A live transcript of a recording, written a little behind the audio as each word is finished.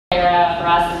for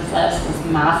us is this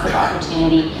massive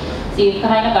opportunity. So you've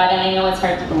kind of got, and I know it's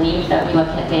hard to believe that we look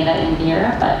at data in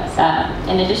beer, but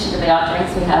in addition to the odd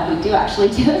drinks we have, we do actually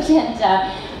do it. And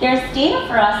there's data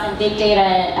for us and big data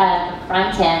at the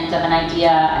front end of an idea,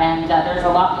 and there's a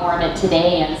lot more of it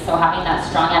today. And so having that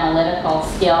strong analytical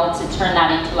skill to turn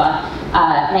that into a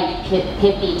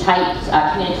pithy type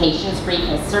communications brief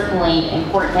is certainly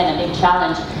important and a big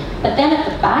challenge. But then at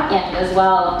the back end as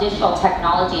well, digital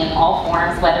technology in all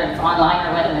forms, whether it's online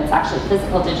or whether it's actually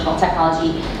physical digital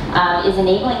technology, is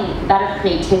enabling better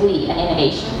creativity and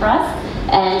innovation for us.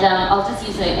 And I'll just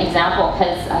use an example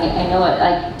because I know it,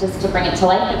 like, just to bring it to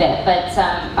life a bit, but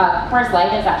Coors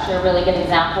Light is actually a really good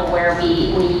example where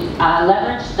we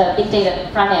leveraged the big data at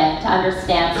the front end to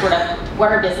understand sort of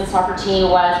what our business opportunity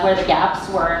was, where the gaps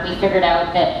were, and we figured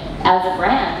out that as a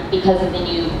brand, because of the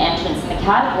new entrants in the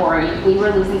category, we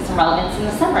were losing some relevance in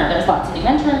the summer. There's lots of new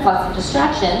entrants, lots of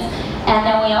distractions. And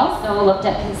then we also looked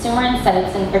at consumer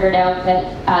insights and figured out that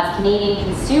as Canadian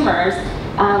consumers,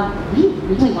 we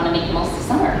really want to make the most of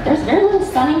summer. There's very little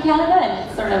sun in Canada, and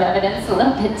it's sort of evidenced a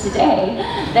little bit today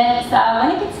that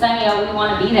when it gets sunny out, we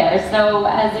want to be there. So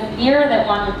as a beer that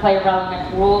wanted to play a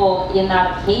relevant role in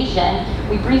that occasion,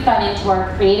 we briefed that into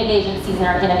our creative agencies and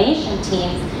our innovation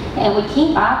teams, and we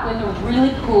came back with a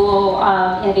really cool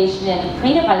innovation and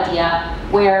creative idea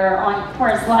where on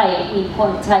Coors Light, we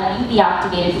put UV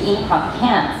activated ink on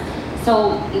cans.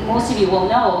 So most of you will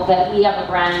know that we have a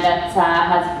brand that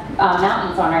has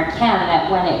mountains on our can that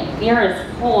when beer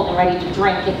is cold and ready to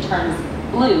drink, it turns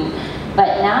blue.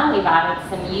 But now we've added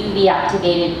some UV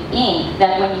activated ink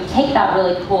that when you take that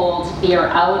really cold beer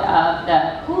out of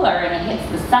the cooler and it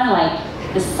hits the sunlight,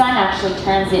 the sun actually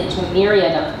turns it to a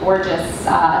myriad of gorgeous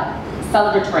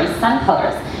celebratory sun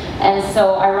colors. And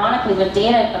so ironically, with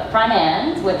data at the front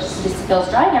end, which just feels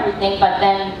dry and everything, but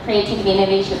then creativity and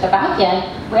innovation at the back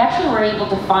end, we actually were able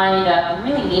to find a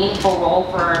really meaningful role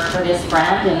for this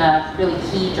brand and a really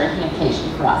key drinking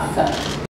occasion for us. So.